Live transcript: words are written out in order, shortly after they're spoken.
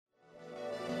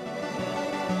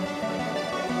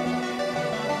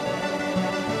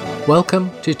Welcome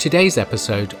to today's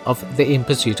episode of the In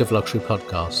Pursuit of Luxury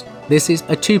podcast. This is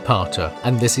a two-parter,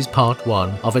 and this is part one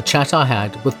of a chat I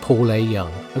had with Paul A.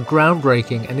 Young, a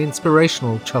groundbreaking and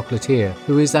inspirational chocolatier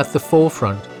who is at the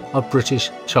forefront of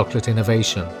British chocolate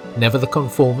innovation. Never the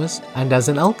conformist, and as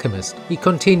an alchemist, he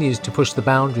continues to push the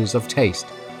boundaries of taste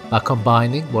by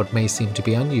combining what may seem to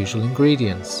be unusual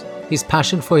ingredients. His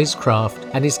passion for his craft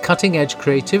and his cutting-edge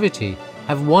creativity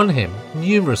have won him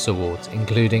numerous awards,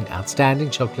 including Outstanding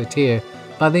Chocolatier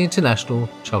by the International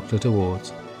Chocolate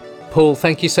Awards. Paul,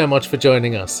 thank you so much for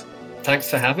joining us. Thanks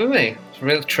for having me. It's a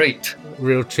real treat.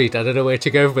 Real treat. I don't know where to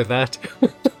go with that.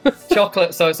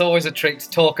 Chocolate, so it's always a treat to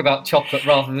talk about chocolate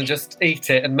rather than just eat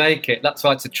it and make it. That's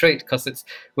why it's a treat, because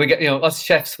we get, us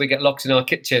chefs, we get locked in our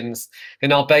kitchens,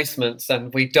 in our basements,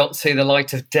 and we don't see the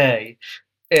light of day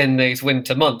in these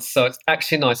winter months. So it's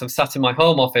actually nice. I'm sat in my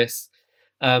home office,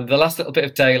 the last little bit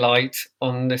of daylight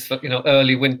on this,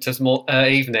 early winter's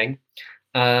evening,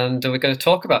 and we're going to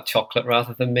talk about chocolate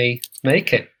rather than me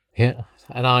make it. Yeah,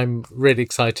 and I'm really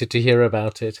excited to hear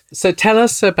about it. So tell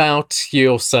us about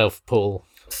yourself, Paul.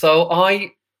 So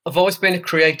I've always been a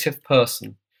creative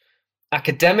person.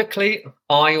 Academically,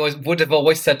 would have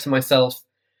always said to myself,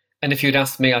 and if you'd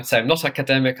asked me, I'd say I'm not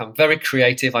academic, I'm very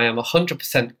creative. I am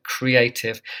 100%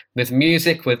 creative with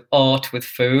music, with art, with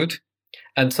food.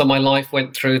 And so my life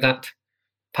went through that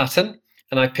pattern,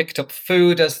 and I picked up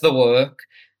food as the work,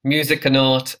 music and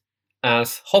art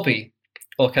as hobby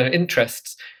or kind of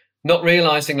interests, not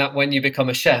realizing that when you become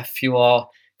a chef, you are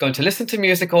going to listen to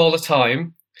music all the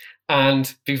time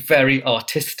and be very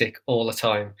artistic all the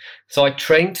time. So I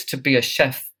trained to be a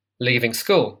chef leaving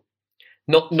school,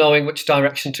 not knowing which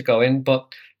direction to go in,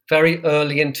 but very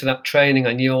early into that training,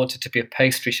 I knew I wanted to be a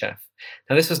pastry chef.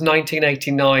 Now, this was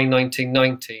 1989,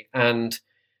 1990, and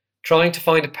trying to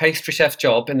find a pastry chef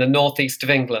job in the northeast of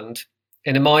England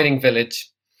in a mining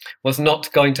village was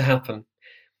not going to happen.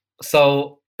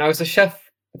 So I was a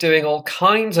chef doing all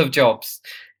kinds of jobs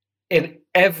in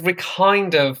every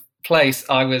kind of place.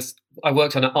 I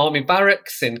worked on an army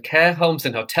barracks, in care homes,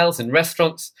 in hotels, in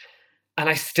restaurants, and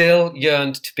I still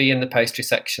yearned to be in the pastry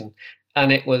section.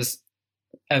 And it was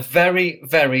a very,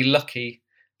 very lucky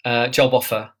job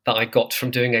offer that I got from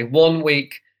doing a 1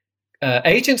 week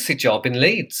agency job in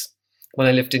Leeds when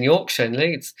I lived in Yorkshire, in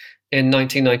Leeds, in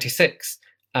 1996,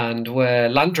 and where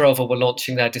Land Rover were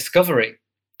launching their Discovery,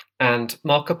 and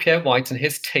Marco Pierre White and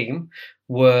his team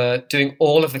were doing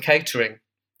all of the catering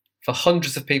for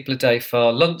hundreds of people a day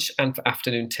for lunch and for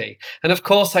afternoon tea. And of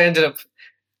course, I ended up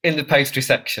in the pastry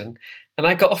section, and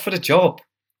I got offered a job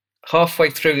halfway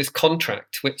through this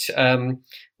contract, which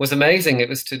was amazing. It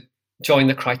was to join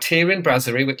the Criterion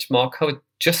Brasserie, which Marco had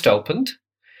just opened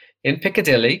in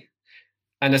Piccadilly.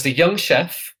 And as a young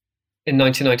chef in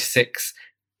 1996,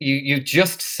 you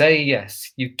just say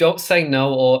yes. You don't say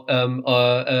no or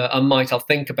I might, I'll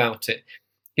think about it.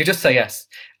 You just say yes.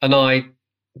 And I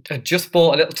had just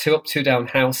bought a little 2-up, 2-down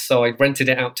house, so I rented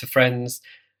it out to friends,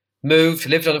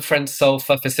 lived on a friend's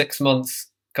sofa for 6 months,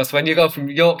 because when you go from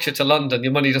Yorkshire to London,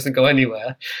 your money doesn't go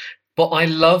anywhere. But I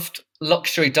loved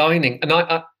luxury dining, and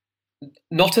I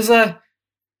not as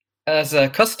a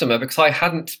customer, because I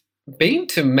hadn't been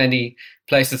to many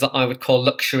places that I would call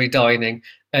luxury dining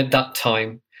at that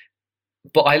time.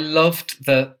 But I loved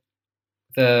the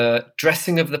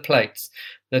dressing of the plates,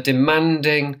 the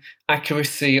demanding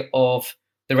accuracy of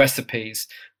the recipes,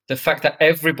 the fact that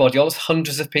everybody, almost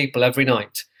hundreds of people every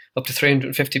night, up to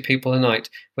 350 people a night,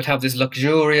 would have this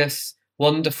luxurious,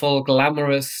 wonderful,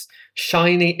 glamorous,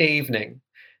 shiny evening.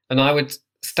 And I would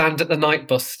stand at the night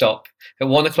bus stop at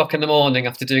 1 o'clock in the morning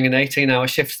after doing an 18-hour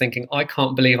shift thinking, I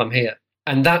can't believe I'm here.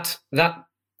 And that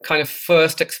kind of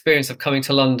first experience of coming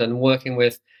to London, working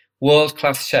with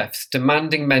world-class chefs,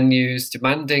 demanding menus,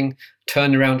 demanding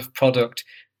turnaround of product,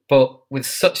 but with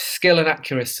such skill and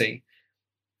accuracy,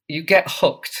 you get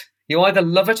hooked. You either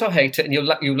love it or hate it, and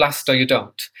you last or you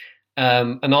don't.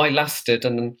 And I lasted,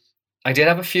 and I did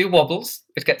have a few wobbles.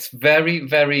 It gets very,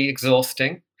 very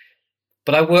exhausting.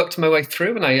 But I worked my way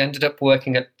through, and I ended up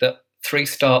working at the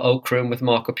 3-star Oak Room with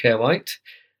Marco Pierre White,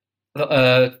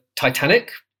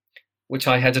 Titanic, which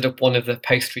I headed up one of the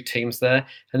pastry teams there.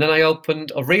 And then I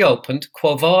reopened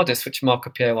Quo Vadis, which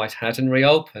Marco Pierre White had, and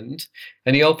reopened.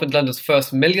 And he opened London's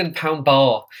first £1 million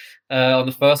bar on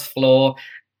the first floor.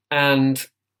 And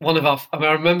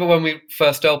I remember when we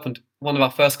first opened, one of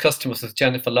our first customers was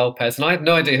Jennifer Lopez, and I had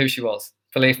no idea who she was,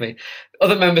 believe me.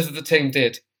 Other members of the team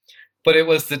did. But it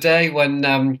was the day when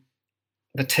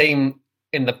the team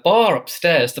in the bar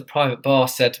upstairs, the private bar,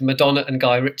 said Madonna and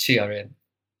Guy Ritchie are in.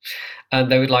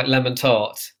 And they would like lemon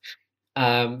tart.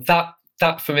 That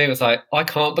for me was like, I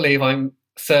can't believe I'm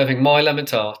serving my lemon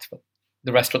tart,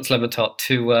 the restaurant's lemon tart,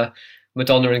 to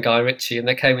Madonna and Guy Ritchie, and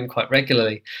they came in quite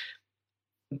regularly.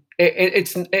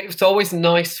 It's always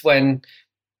nice when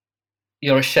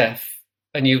you're a chef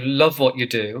and you love what you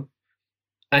do,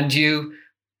 and you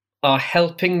are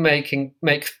helping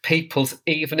make people's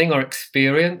evening or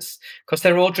experience, because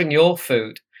they're ordering your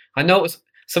food. I know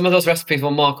some of those recipes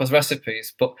were Marco's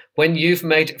recipes, but when you've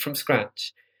made it from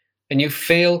scratch and you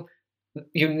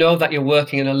know that you're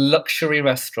working in a luxury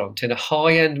restaurant, in a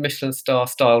high-end Michelin star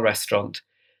style restaurant,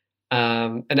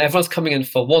 and everyone's coming in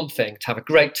for one thing: to have a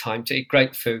great time, to eat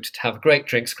great food, to have great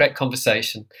drinks, great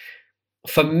conversation.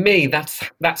 For me,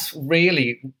 that's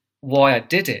really why I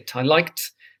did it. I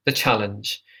liked the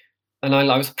challenge, and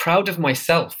I was proud of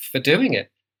myself for doing it.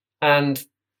 And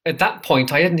at that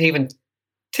point, I hadn't even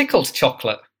tickled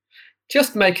chocolate,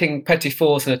 just making petit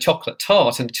fours and a chocolate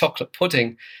tart and chocolate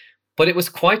pudding. But it was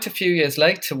quite a few years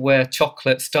later where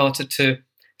chocolate started to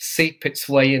seep its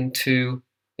way into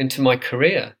my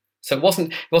career. So it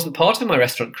wasn't part of my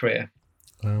restaurant career.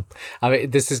 Well, I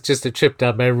mean, this is just a trip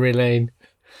down memory lane,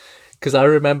 because I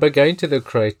remember going to the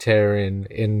Criterion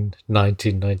in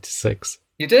 1996.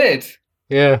 You did?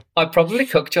 Yeah. I probably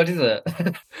cooked your dessert.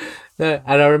 No,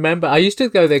 and I remember I used to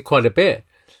go there quite a bit,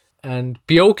 and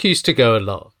Bjork used to go a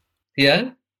lot.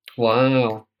 Yeah?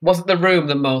 Wow. Wasn't the room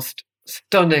the most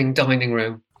stunning dining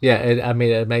room? Yeah, I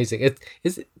mean, amazing.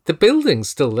 The building's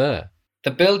still there.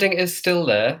 The building is still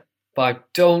there, but I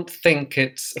don't think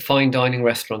it's a fine dining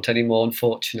restaurant anymore,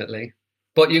 unfortunately.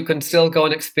 But you can still go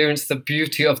and experience the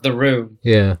beauty of the room.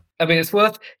 Yeah. I mean, it's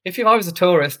worth, if I was a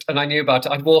tourist and I knew about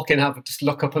it, I'd walk in, just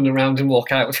look up and around and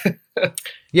walk out.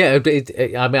 Yeah,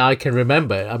 I mean, I can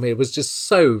remember. I mean, it was just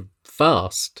so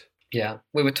vast. Yeah,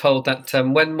 we were told that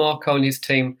when Marco and his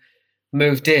team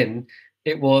moved in,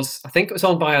 I think it was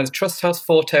owned by either Trust House,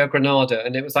 Forte or Granada,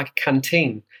 and it was like a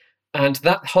canteen. And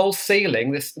that whole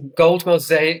ceiling, this gold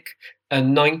mosaic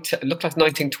and it looked like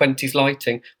 1920s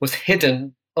lighting, was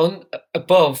hidden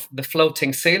above the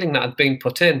floating ceiling that had been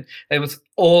put in. It was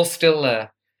all still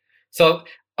there. So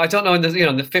I don't know, in the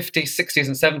 50s, 60s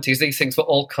and 70s, these things were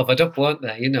all covered up, weren't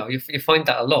they? You find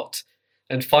that a lot.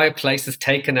 And fireplaces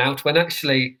taken out when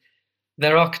actually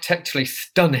they're architecturally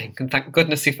stunning, and thank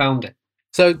goodness he found it.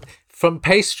 So from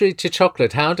pastry to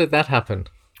chocolate, how did that happen?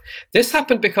 This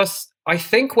happened because I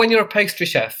think when you're a pastry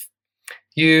chef,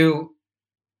 you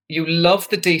love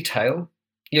the detail,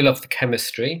 you love the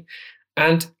chemistry,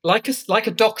 and like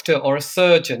a doctor or a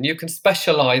surgeon, you can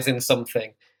specialize in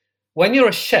something. When you're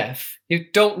a chef, you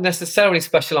don't necessarily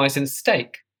specialize in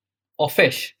steak or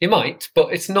fish. You might,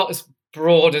 but it's not as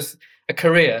broad as a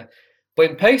career.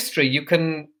 But in pastry, you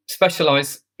can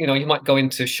specialize. You might go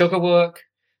into sugar work,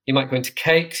 you might go into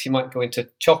cakes, you might go into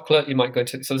chocolate, you might go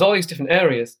into, so there's all these different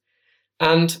areas.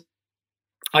 And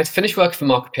I'd finished working for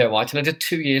Marco Pierre White, and I did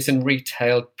 2 years in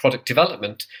retail product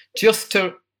development just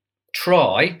to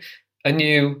try a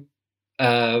new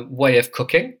way of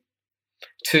cooking,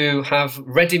 to have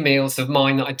ready meals of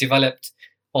mine that I developed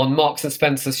on Marks and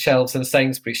Spencer's shelves and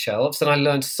Sainsbury's shelves. And I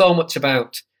learned so much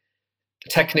about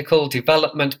technical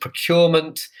development,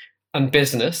 procurement, and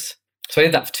business. So I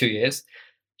did that for 2 years.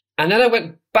 And then I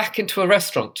went back into a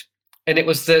restaurant, and it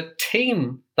was the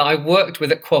team that I worked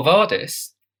with at Quo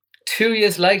Vadis 2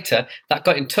 years later that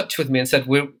got in touch with me and said,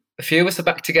 a few of us are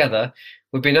back together.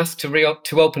 We've been asked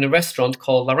to open a restaurant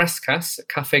called La Rascasse at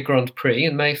Café Grand Prix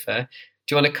in Mayfair.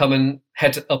 Do you want to come and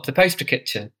head up the pastry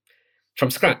kitchen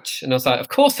from scratch? And I was like, of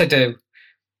course I do.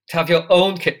 To have your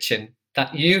own kitchen,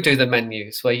 that you do the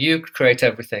menus, where you create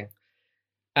everything.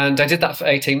 And I did that for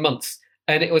 18 months.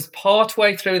 And it was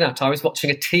partway through that I was watching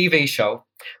a TV show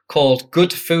called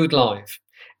Good Food Live.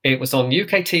 It was on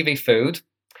UK TV Food,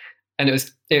 and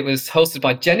it was hosted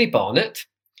by Jenny Barnett.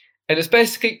 And it was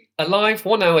basically a live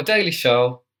 1 hour daily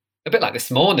show, a bit like This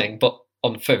Morning, but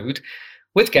on food,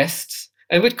 with guests,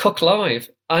 and we'd cook live.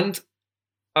 And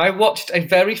I watched a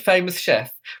very famous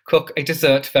chef cook a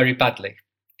dessert very badly,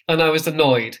 and I was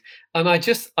annoyed. And I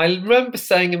remember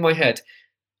saying in my head,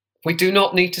 we do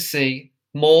not need to see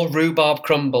more rhubarb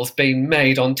crumbles being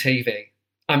made on TV.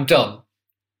 I'm done.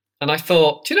 And I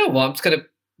thought, do you know what? I'm just going to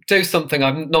do something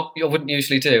I wouldn't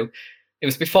usually do. It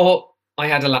was before I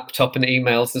had a laptop and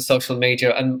emails and social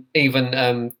media and even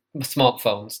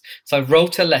smartphones. So I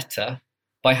wrote a letter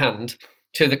by hand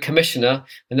to the commissioner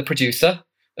and the producer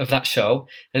of that show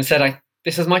and said,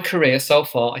 this is my career so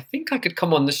far. I think I could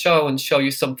come on the show and show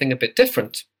you something a bit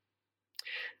different.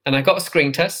 And I got a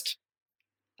screen test.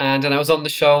 And then I was on the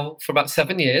show for about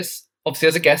 7 years, obviously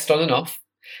as a guest on and off.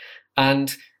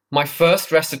 And my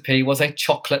first recipe was a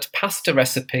chocolate pasta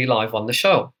recipe live on the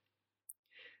show.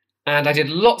 And I did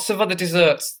lots of other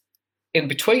desserts in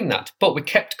between that, but we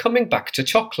kept coming back to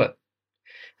chocolate.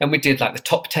 And we did like the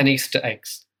top 10 Easter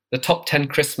eggs, the top 10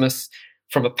 Christmas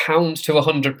from £1 to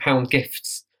 £100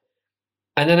 gifts.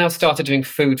 And then I started doing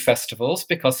food festivals,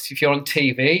 because if you're on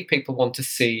TV, people want to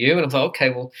see you. And I thought, okay,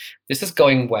 well, this is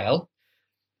going well.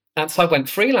 And so I went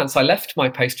freelance. I left my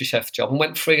pastry chef job and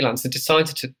went freelance and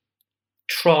decided to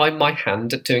try my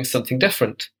hand at doing something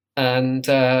different. And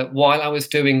while I was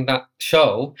doing that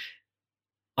show,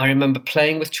 I remember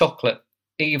playing with chocolate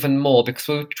even more,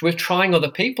 because we're trying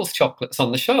other people's chocolates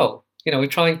on the show. You know, we're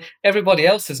trying everybody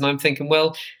else's, and I'm thinking,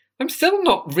 well, I'm still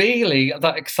not really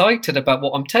that excited about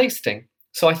what I'm tasting.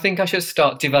 So I think I should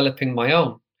start developing my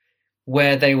own,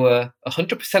 where they were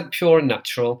 100% pure and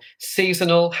natural,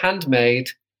 seasonal,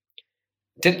 handmade.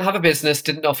 Didn't have a business,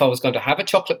 didn't know if I was going to have a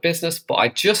chocolate business, but I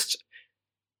just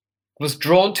was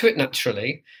drawn to it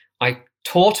naturally. I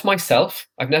taught myself.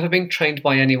 I've never been trained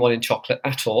by anyone in chocolate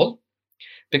at all,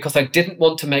 because I didn't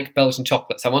want to make Belgian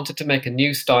chocolates. I wanted to make a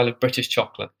new style of British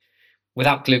chocolate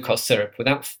without glucose syrup,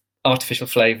 without artificial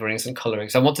flavourings and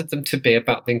colourings. I wanted them to be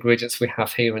about the ingredients we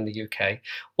have here in the UK,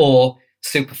 or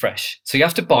super fresh. So you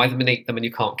have to buy them and eat them, and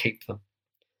you can't keep them.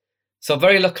 So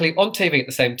very luckily on TV at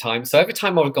the same time. So every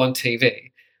time I would go on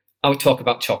TV, I would talk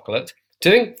about chocolate,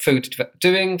 doing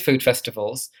food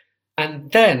festivals.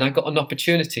 And then I got an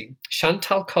opportunity.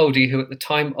 Chantal Cody, who at the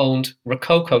time owned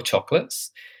Rococo Chocolates,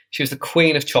 she was the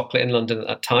queen of chocolate in London at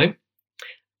that time,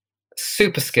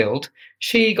 super skilled.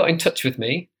 She got in touch with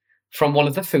me from one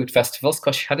of the food festivals,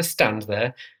 because she had a stand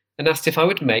there, and asked if I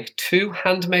would make 2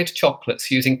 handmade chocolates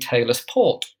using Taylor's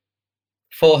port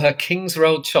for her King's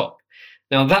Road shop.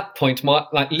 Now, at that point,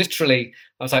 literally,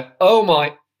 I was like, oh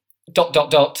my, ... I've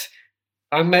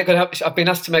been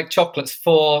asked to make chocolates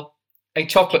for a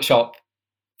chocolate shop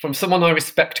from someone I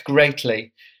respect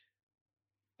greatly.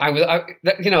 It's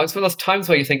one of those times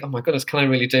where you think, oh my goodness, can I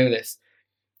really do this?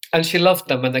 And she loved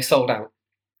them, and they sold out.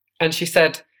 And she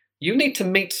said, you need to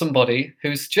meet somebody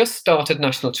who's just started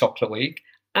National Chocolate Week,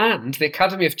 and the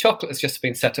Academy of Chocolate has just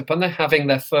been set up, and they're having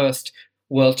their first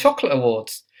World Chocolate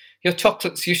Awards. Your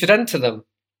chocolates, you should enter them.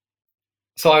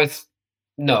 So I was,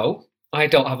 no, I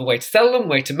don't have a way to sell them,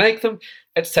 way to make them,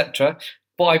 etc.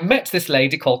 But I met this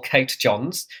lady called Kate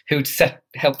Johns, who'd set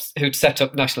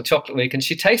up National Chocolate Week, and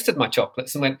she tasted my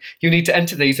chocolates and went, you need to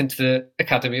enter these into the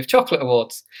Academy of Chocolate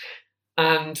Awards.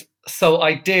 And so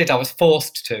I did. I was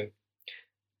forced to.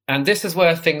 And this is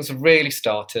where things really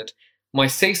started. My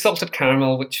sea salted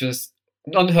caramel, which was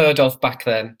unheard of back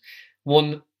then,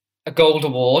 won a gold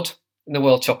award in the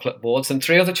World Chocolate Awards, and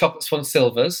 3 other chocolates won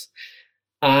silvers.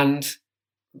 And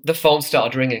the phone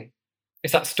started ringing.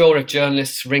 It's that story of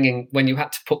journalists ringing when you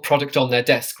had to put product on their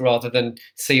desk rather than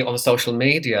see it on social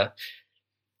media.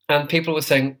 And people were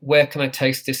saying, where can I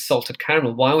taste this salted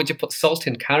caramel? Why would you put salt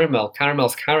in caramel?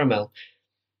 Caramel's caramel.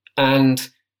 And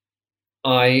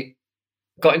I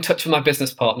got in touch with my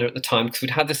business partner at the time, because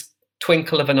we'd had this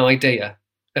twinkle of an idea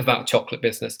about chocolate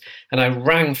business. And I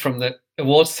rang from the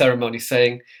awards ceremony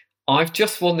saying, I've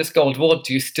just won this gold award.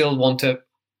 Do you still want to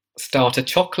start a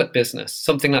chocolate business?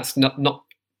 Something that's not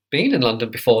been in London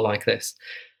before like this.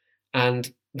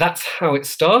 And that's how it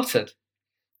started.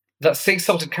 That sea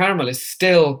salted caramel is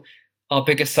still our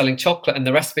biggest selling chocolate, and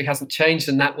the recipe hasn't changed.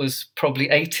 And that was probably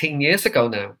 18 years ago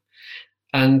now.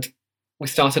 And we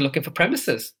started looking for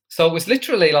premises. So it was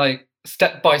literally like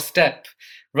step by step,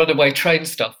 runaway train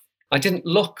stuff. I didn't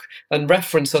look and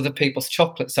reference other people's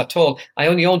chocolates at all. I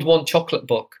only owned one chocolate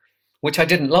book, which I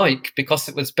didn't like because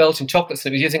it was Belgian chocolates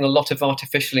and it was using a lot of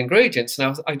artificial ingredients.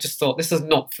 And I just thought, this is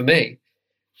not for me.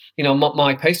 You know,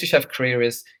 my pastry chef career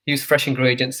is use fresh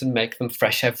ingredients and make them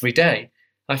fresh every day.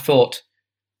 I thought,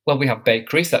 well, we have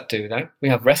bakeries that do that. We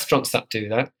have restaurants that do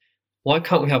that. Why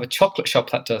can't we have a chocolate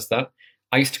shop that does that?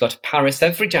 I used to go to Paris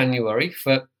every January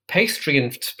for pastry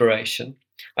inspiration.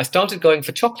 I started going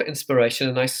for chocolate inspiration,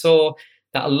 and I saw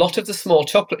that a lot of the small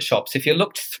chocolate shops, if you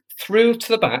looked through to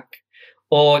the back,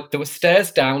 or there were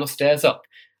stairs down or stairs up,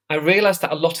 I realised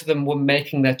that a lot of them were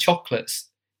making their chocolates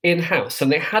in-house, and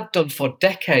they had done for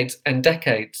decades and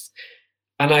decades.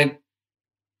 And I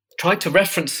tried to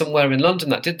reference somewhere in London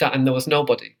that did that, and there was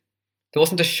nobody. There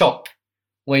wasn't a shop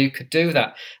where you could do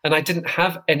that. And I didn't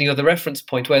have any other reference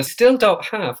point, where I still don't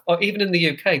have, or even in the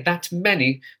UK, that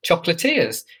many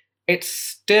chocolatiers. It's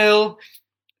still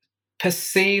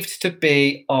perceived to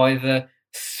be either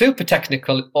super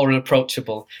technical or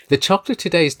unapproachable. The chocolate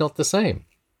today is not the same.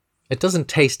 It doesn't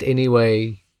taste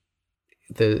anyway.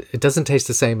 It doesn't taste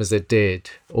the same as it did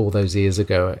all those years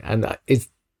ago. And is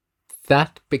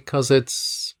that because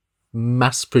it's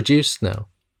mass produced now?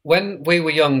 When we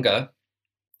were younger,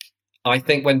 I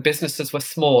think when businesses were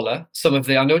smaller,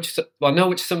 I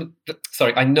know some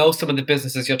of the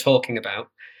businesses you're talking about,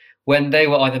 when they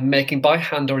were either making by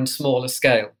hand or in smaller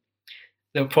scale,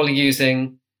 they were probably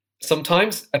using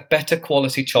sometimes a better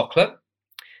quality chocolate,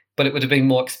 but it would have been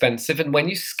more expensive. And when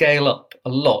you scale up a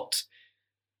lot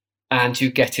and you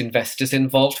get investors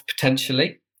involved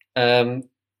potentially,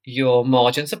 your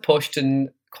margins are pushed. And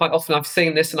quite often I've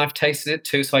seen this and I've tasted it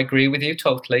too, so I agree with you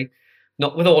totally.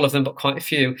 Not with all of them, but quite a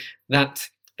few, that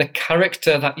the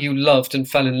character that you loved and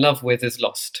fell in love with is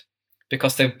lost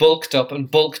because they've bulked up,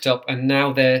 and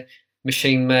now they're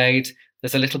machine made.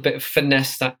 There's a little bit of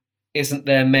finesse that isn't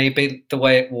there maybe the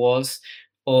way it was,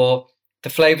 or the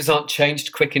flavors aren't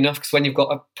changed quick enough, because when you've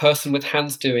got a person with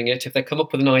hands doing it, if they come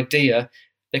up with an idea,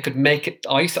 they could make it.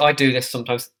 I do this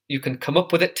sometimes. You can come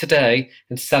up with it today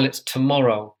and sell it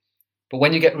tomorrow. But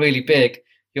when you get really big,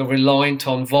 you're reliant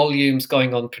on volumes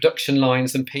going on production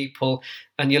lines and people,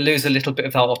 and you lose a little bit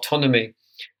of that autonomy.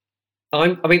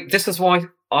 This is why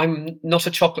I'm not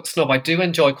a chocolate snob. I do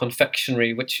enjoy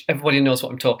confectionery, which everybody knows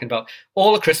what I'm talking about.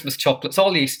 All the Christmas chocolates,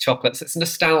 all the Easter chocolates, it's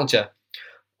nostalgia.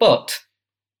 But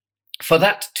for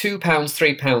that £2,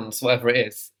 £3, whatever it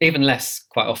is, even less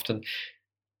quite often,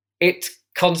 it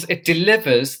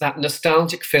delivers that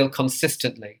nostalgic feel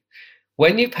consistently.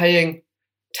 When you're paying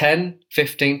 10,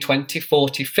 15, 20,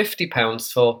 40, 50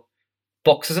 pounds for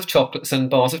boxes of chocolates and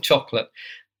bars of chocolate,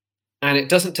 and it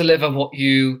doesn't deliver what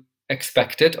you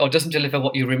expected or doesn't deliver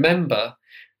what you remember,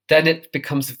 then it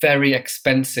becomes very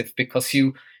expensive, because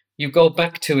you go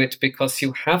back to it because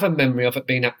you have a memory of it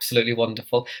being absolutely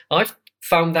wonderful. I've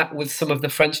found that with some of the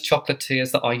French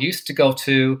chocolatiers that I used to go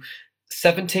to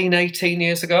 17, 18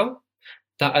 years ago,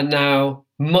 that are now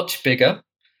much bigger,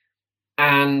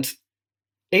 and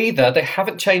either they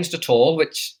haven't changed at all,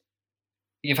 which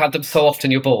you've had them so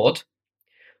often you're bored,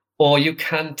 or you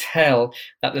can tell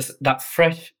that that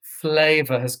fresh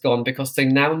flavour has gone because they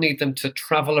now need them to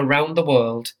travel around the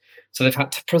world, so they've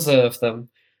had to preserve them,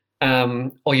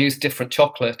 or use different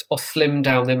chocolate, or slim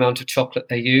down the amount of chocolate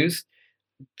they use.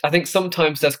 I think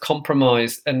sometimes there's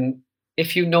compromise, and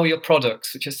if you know your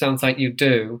products, which it sounds like you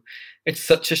do, it's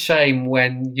such a shame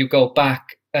when you go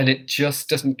back and it just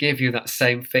doesn't give you that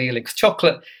same feeling. 'Cause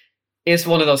chocolate is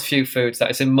one of those few foods that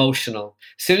is emotional.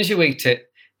 As soon as you eat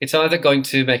it, it's either going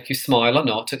to make you smile or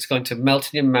not. It's going to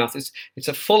melt in your mouth. It's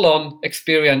a full-on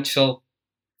experiential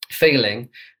feeling,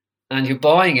 and you're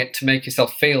buying it to make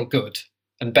yourself feel good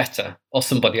and better, or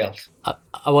somebody else.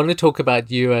 I want to talk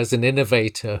about you as an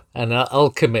innovator and an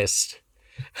alchemist,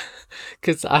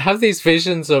 because I have these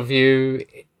visions of you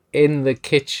in the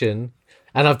kitchen,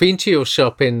 and I've been to your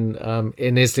shop in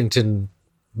Islington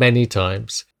many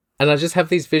times, and I just have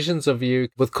these visions of you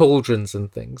with cauldrons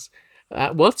and things.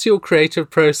 What's your creative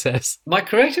process? My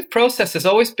creative process has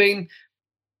always been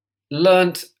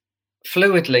learnt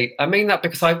fluidly. I mean that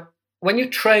because when you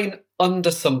train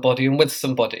under somebody and with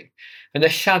somebody, and they're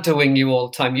shadowing you all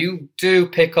the time, you do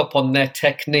pick up on their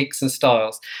techniques and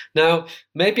styles. Now,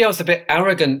 maybe I was a bit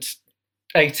arrogant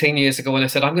 18 years ago when I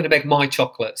said, I'm going to make my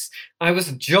chocolates. I was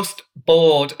just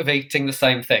bored of eating the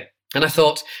same thing. And I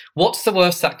thought, what's the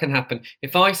worst that can happen?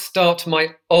 If I start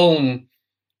my own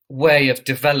way of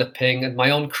developing and my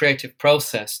own creative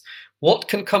process, what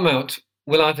can come out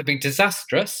will either be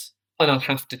disastrous and I'll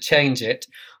have to change it,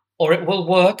 or it will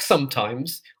work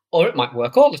sometimes, or it might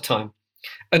work all the time.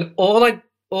 And all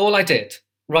I did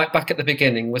right back at the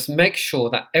beginning was make sure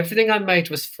that everything I made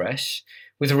was fresh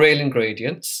with real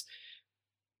ingredients,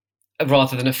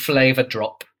 rather than a flavour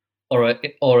drop or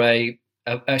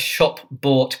a shop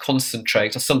bought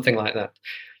concentrate or something like that.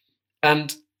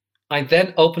 And I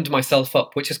then opened myself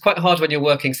up, which is quite hard when you're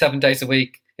working 7 days a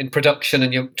week in production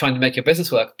and you're trying to make your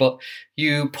business work. But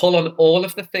you pull on all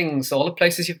of the things, all the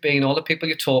places you've been, all the people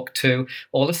you talk to,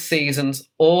 all the seasons,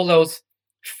 all those.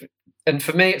 And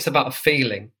for me, it's about a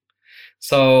feeling.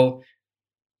 So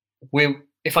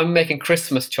if I'm making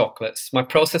Christmas chocolates, my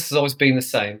process has always been the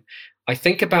same. I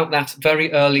think about that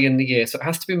very early in the year. So it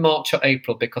has to be March or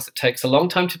April, because it takes a long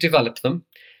time to develop them,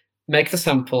 make the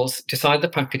samples, decide the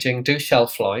packaging, do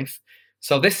shelf life.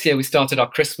 So this year we started our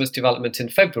Christmas development in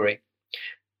February,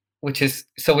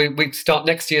 so we start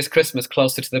next year's Christmas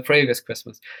closer to the previous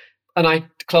Christmas. And I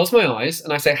close my eyes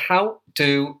and I say, how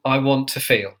do I want to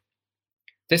feel?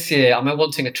 This year, am I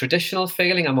wanting a traditional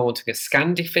feeling? Am I wanting a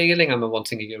Scandi feeling? Am I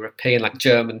wanting a European, like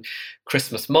German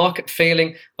Christmas market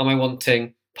feeling? Am I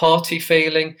wanting party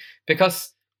feeling?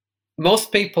 Because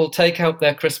most people take out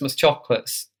their Christmas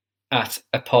chocolates at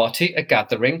a party, a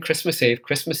gathering, Christmas Eve,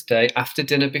 Christmas Day, after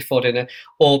dinner, before dinner,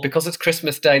 or because it's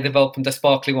Christmas Day, they've opened their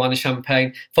sparkling wine and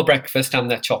champagne for breakfast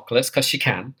and their chocolates, because you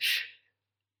can.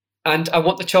 And I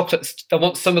want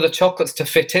some of the chocolates to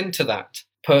fit into that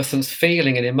person's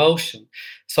feeling and emotion.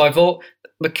 So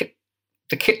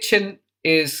the kitchen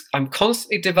I'm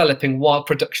constantly developing while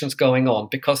production's going on,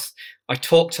 because I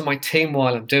talk to my team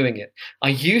while I'm doing it. I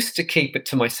used to keep it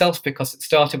to myself because it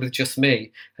started with just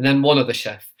me and then one other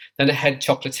chef, then a head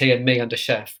chocolatier and me and a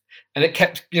chef. And it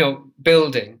kept,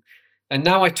 building. And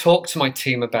now I talk to my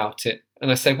team about it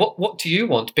and I say, what do you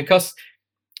want? Because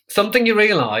something you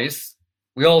realize,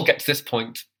 we all get to this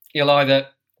point, you'll either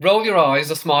roll your eyes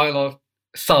or smile or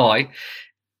sigh,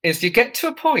 is you get to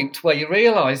a point where you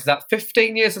realize that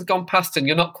 15 years has gone past and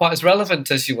you're not quite as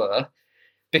relevant as you were,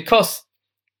 because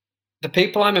the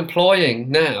people I'm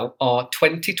employing now are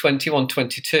 20, 21,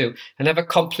 22 and have a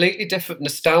completely different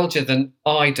nostalgia than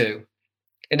I do.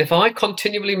 And if I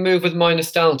continually move with my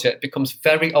nostalgia, it becomes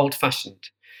very old-fashioned.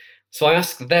 So I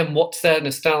ask them, what's their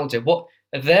nostalgia? What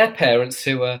are their parents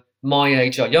who are my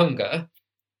age or younger,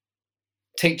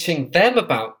 teaching them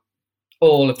about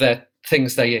all of their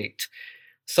things they eat?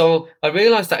 So I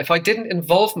realised that if I didn't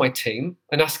involve my team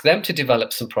and ask them to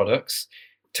develop some products,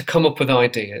 to come up with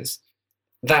ideas,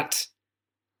 that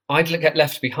I'd get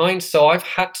left behind. So I've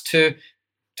had to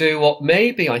do what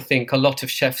maybe I think a lot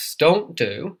of chefs don't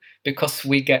do, because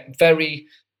we get very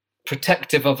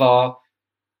protective of our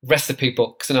recipe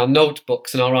books and our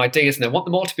notebooks and our ideas, and I want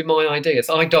them all to be my ideas.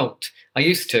 I don't. I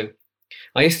used to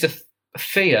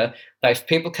fear that if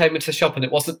people came into the shop and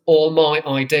it wasn't all my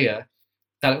idea,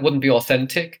 that it wouldn't be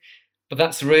authentic. But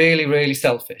that's really, really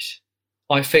selfish.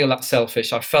 I feel that's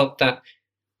selfish. I felt that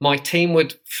my team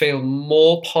would feel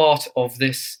more part of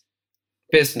this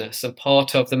business and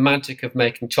part of the magic of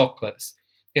making chocolates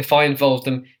if I involved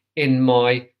them in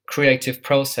my creative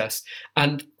process.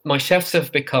 And my chefs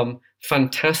have become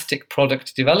fantastic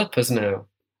product developers now.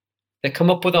 They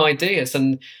come up with ideas,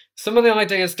 and some of the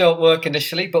ideas don't work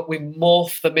initially, but we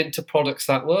morph them into products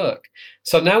that work.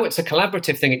 So now it's a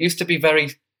collaborative thing. It used to be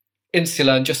very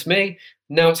insular and just me.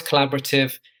 Now it's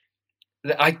collaborative.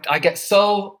 I get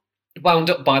so wound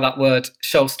up by that word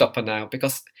showstopper now,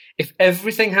 because if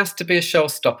everything has to be a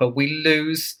showstopper, we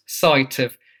lose sight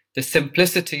of the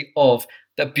simplicity of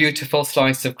the beautiful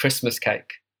slice of Christmas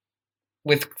cake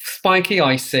with spiky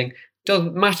icing.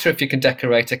 Doesn't matter if you can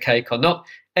decorate a cake or not.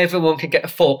 Everyone can get a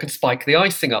fork and spike the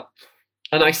icing up.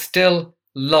 And I still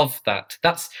love that.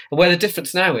 That's where the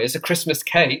difference now is. A Christmas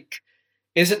cake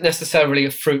isn't necessarily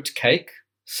a fruit cake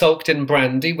soaked in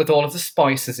brandy with all of the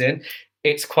spices in.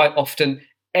 It's quite often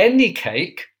any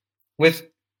cake with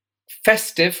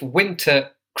festive,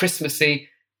 winter, Christmassy,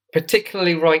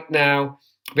 particularly right now.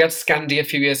 We had Scandi a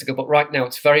few years ago, but right now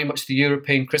it's very much the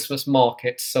European Christmas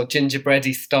market, so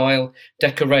gingerbready style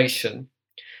decoration.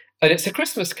 And it's a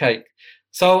Christmas cake.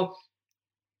 So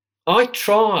I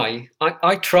try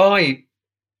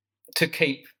to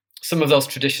keep some of those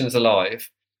traditions alive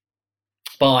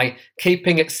by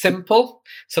keeping it simple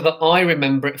so that I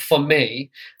remember it for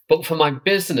me. But for my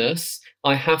business,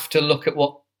 I have to look at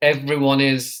what everyone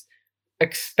is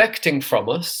expecting from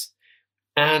us.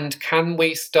 And can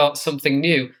we start something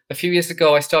new? A few years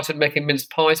ago, I started making mince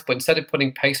pies, but instead of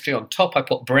putting pastry on top, I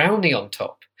put brownie on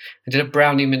top. I did a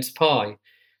brownie mince pie.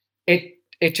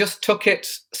 It just took it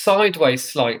sideways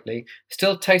slightly,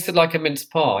 still tasted like a mince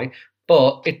pie,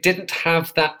 but it didn't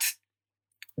have that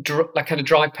kind of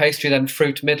dry pastry, then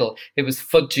fruit middle. It was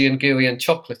fudgy and gooey and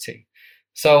chocolatey.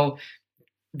 So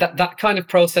that kind of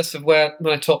process of when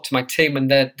I talk to my team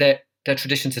and their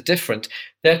traditions are different,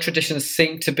 their traditions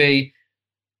seem to be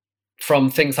from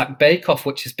things like Bake Off,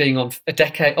 which is being on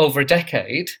over a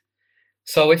decade.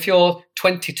 So if you're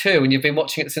 22 and you've been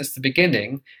watching it since the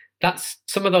beginning, that's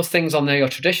some of those things on there, your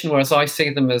tradition, whereas I see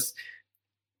them as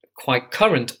quite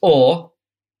current. Or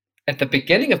at the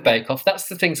beginning of Bake Off, that's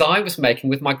the things I was making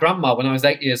with my grandma when I was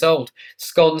 8 years old.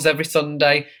 Scones every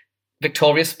Sunday,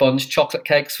 Victoria sponge, chocolate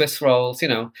cake, Swiss rolls,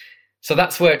 So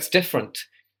that's where it's different.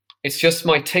 It's just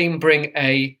my team bring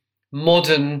a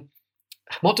modern's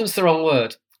the wrong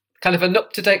word, kind of an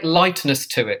up-to-date lightness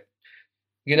to it.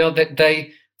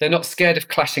 That they're not scared of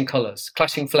clashing colours,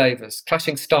 clashing flavours,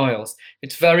 clashing styles.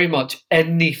 It's very much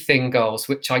anything goes,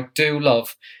 which I do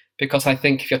love, because I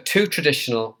think if you're too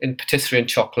traditional in patisserie and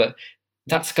chocolate,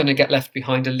 that's going to get left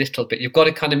behind a little bit. You've got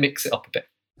to kind of mix it up a bit.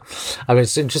 I mean,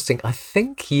 it's interesting. I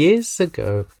think years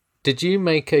ago, did you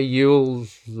make a Yule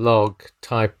log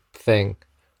type thing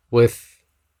with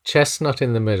chestnut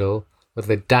in the middle, with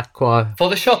the dacquois? For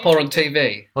the shop or on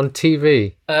TV? On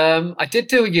TV. I did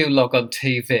do a Yule log on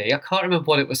TV. I can't remember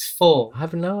what it was for. I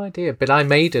have no idea, but I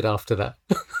made it after that.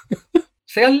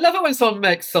 See, I love it when someone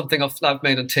makes something I've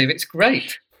made on TV. It's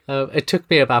great. It took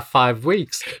me about 5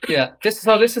 weeks. Yeah, this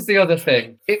is the other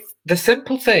thing. The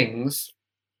simple things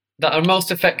that are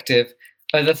most effective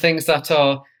are the things that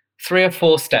are 3 or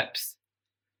 4 steps,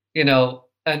 but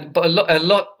a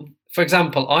lot. For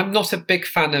example, I'm not a big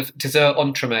fan of dessert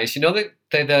entremets.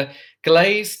 They're the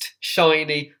glazed,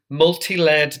 shiny,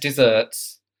 multi-layered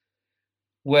desserts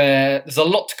where there's a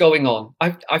lot going on.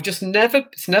 It's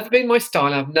never been my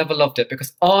style. I've never loved it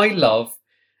because I love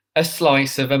a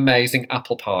slice of amazing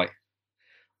apple pie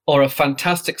or a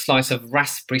fantastic slice of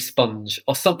raspberry sponge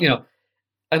or something,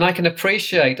 and I can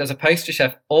appreciate as a pastry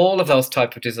chef all of those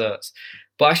type of desserts.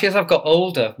 But actually, as I've got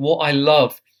older, what I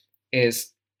love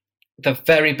is the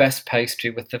very best pastry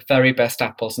with the very best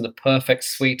apples and the perfect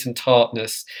sweet and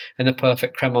tartness and the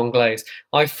perfect creme anglaise.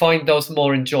 I find those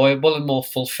more enjoyable and more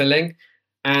fulfilling,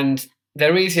 and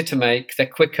they're easier to make, they're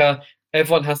quicker.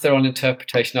 Everyone has their own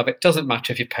interpretation of it. It doesn't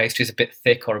matter if your pastry is a bit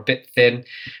thick or a bit thin.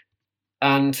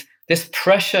 And this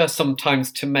pressure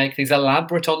sometimes to make these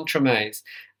elaborate entremets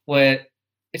where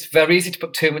it's very easy to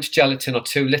put too much gelatin or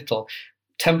too little,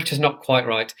 temperature's not quite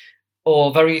right,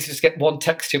 or very easy to get one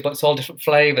texture, but it's all different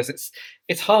flavors.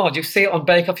 It's hard. You see it on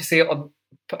Bake Off, you see it on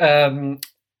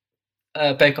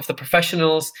Bake Off the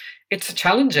Professionals. It's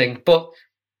challenging, but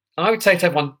I would say to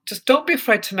everyone, just don't be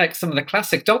afraid to make some of the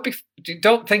classic.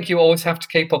 Don't think you always have to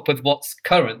keep up with what's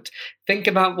current. Think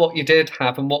about what you did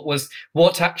have, and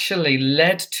what actually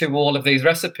led to all of these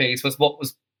recipes was what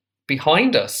was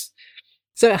behind us.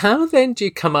 So how then do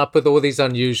you come up with all these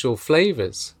unusual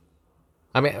flavors?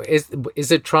 I mean, is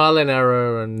it trial and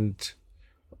error? And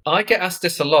I get asked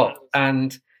this a lot,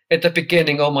 and at the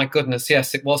beginning, oh my goodness,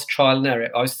 yes, it was trial and error.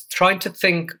 I was trying to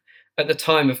think at the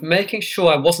time of making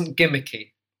sure I wasn't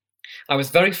gimmicky. I was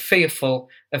very fearful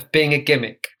of being a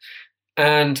gimmick.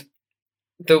 And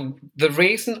the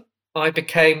reason I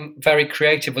became very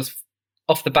creative was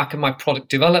off the back of my product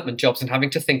development jobs and having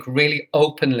to think really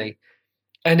openly.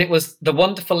 And it was the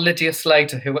wonderful Lydia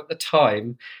Slater, who at the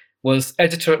time was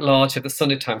editor-at-large of the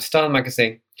Sunday Times Style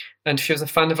magazine. And she was a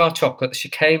fan of our chocolate. She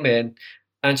came in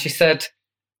and she said,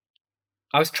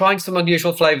 I was trying some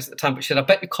unusual flavors at the time, but she said, I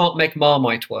bet you can't make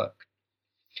Marmite work.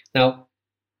 Now,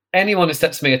 anyone who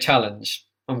sets me a challenge,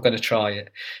 I'm going to try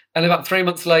it. And about 3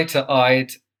 months later,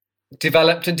 I'd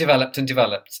developed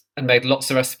and made lots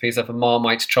of recipes of a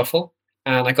Marmite truffle.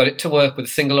 And I got it to work with a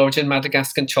single origin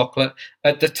Madagascan chocolate.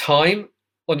 At the time,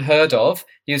 unheard of,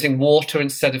 using water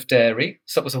instead of dairy.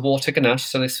 So it was a water ganache.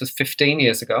 So this was 15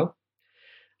 years ago.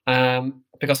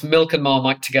 Because milk and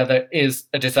Marmite together is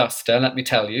a disaster, let me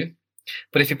tell you.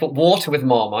 But if you put water with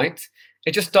Marmite,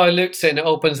 it just dilutes it and it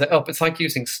opens it up. It's like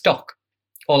using stock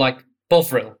or like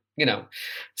Bovril,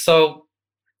 So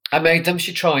I made them,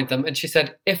 she tried them, and she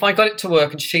said, if I got it to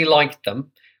work and she liked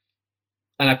them,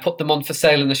 and I put them on for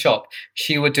sale in the shop,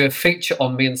 she would do a feature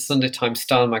on me in Sunday Times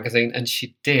Style magazine, and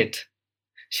she did.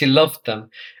 She loved them,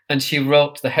 and she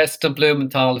wrote the Hester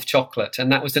Blumenthal of chocolate,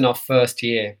 and that was in our first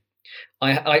year.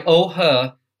 I owe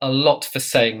her a lot for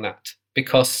saying that,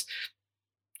 because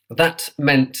that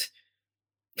meant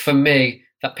for me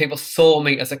that people saw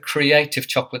me as a creative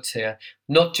chocolatier,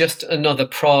 not just another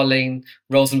praline,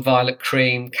 rose and violet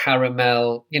cream,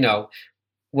 caramel,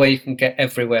 where you can get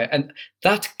everywhere. And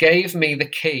that gave me the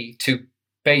key to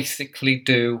basically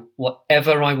do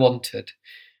whatever I wanted.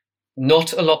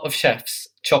 Not a lot of chefs,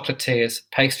 chocolatiers,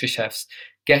 pastry chefs,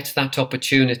 get that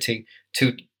opportunity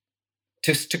to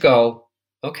go,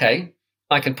 okay,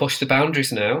 I can push the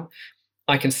boundaries now.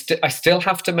 I still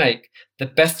have to make the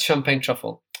best champagne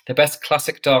truffle, the best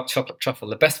classic dark chocolate truffle,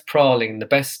 the best praline, the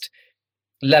best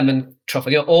lemon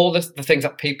truffle, all the things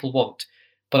that people want.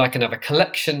 But I can have a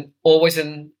collection always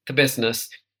in the business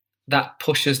that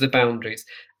pushes the boundaries.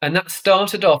 And that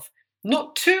started off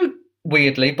not too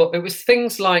weirdly, but it was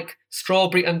things like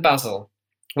strawberry and basil,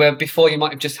 where before you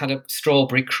might have just had a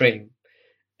strawberry cream.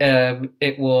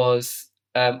 It was,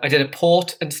 I did a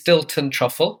Port and Stilton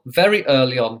truffle very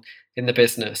early on in the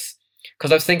business,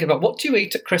 because I was thinking about, what do you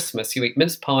eat at Christmas? You eat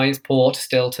mince pies, Port,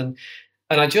 Stilton.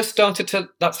 And I just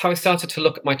that's how I started to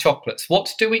look at my chocolates.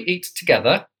 What do we eat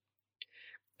together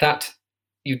that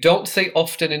you don't see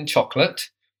often in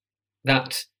chocolate,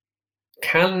 that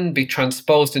can be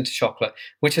transposed into chocolate,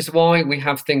 which is why we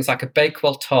have things like a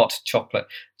Bakewell tart chocolate,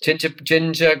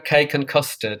 ginger cake and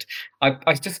custard.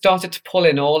 I just started to pull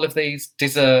in all of these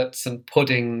desserts and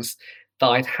puddings that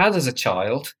I'd had as a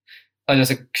child and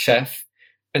as a chef,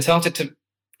 and started to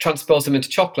transpose them into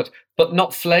chocolate, but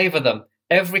not flavour them.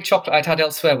 Every chocolate I'd had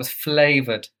elsewhere was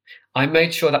flavoured. I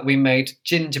made sure that we made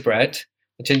gingerbread,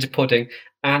 a ginger pudding,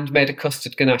 and made a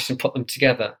custard ganache and put them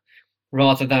together,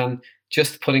 rather than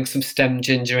just putting some stem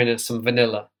ginger in and some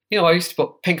vanilla. I used to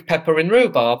put pink pepper in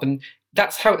rhubarb, and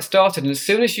that's how it started. And as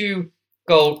soon as you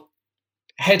go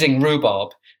heading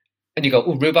rhubarb, and you go,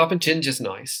 oh, rhubarb and ginger's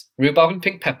nice, rhubarb and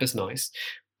pink pepper's nice,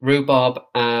 rhubarb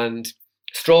and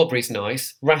strawberry's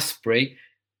nice, raspberry,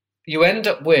 you end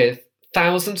up with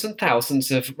thousands and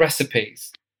thousands of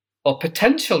recipes or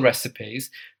potential recipes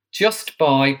just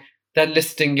by then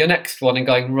listing your next one and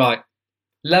going, right,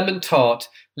 lemon tart,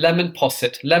 lemon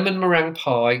posset, lemon meringue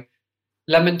pie,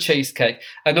 lemon cheesecake.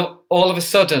 And all of a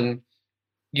sudden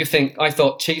you think, I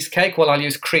thought cheesecake, well, I'll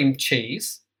use cream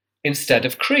cheese instead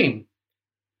of cream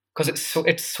because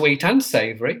it's sweet and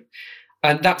savoury.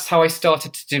 And that's how I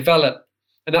started to develop.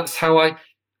 And that's how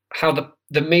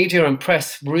the media and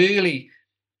press really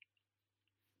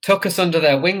took us under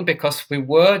their wing, because we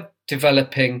were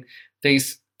developing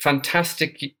these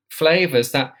fantastic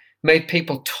flavours that made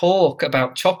people talk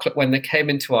about chocolate when they came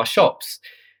into our shops.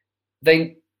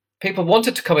 People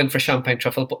wanted to come in for champagne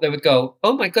truffle, but they would go,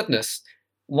 oh my goodness,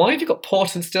 why have you got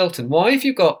Port and Stilton? Why have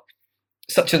you got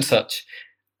such and such?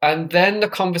 And then the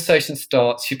conversation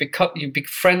starts. You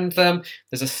befriend them.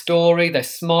 There's a story. They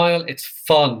smile. It's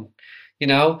fun,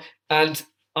 And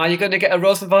are you going to get a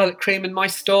rose and violet cream in my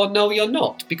store? No, you're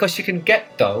not, because you can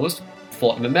get those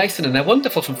Fortnum & Mason, and they're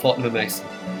wonderful from Fortnum & Mason.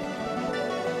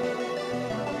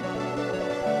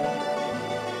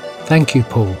 Thank you,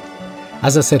 Paul.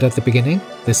 As I said at the beginning,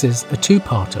 this is a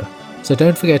two-parter, so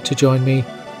don't forget to join me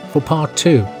for part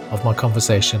 2 of my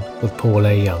conversation with Paul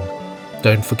A. Young.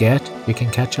 Don't forget, you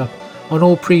can catch up on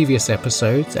all previous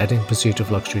episodes at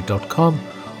inpursuitofluxury.com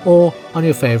or on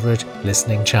your favourite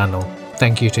listening channel.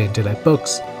 Thank you to Intellect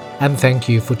Books, and thank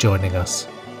you for joining us.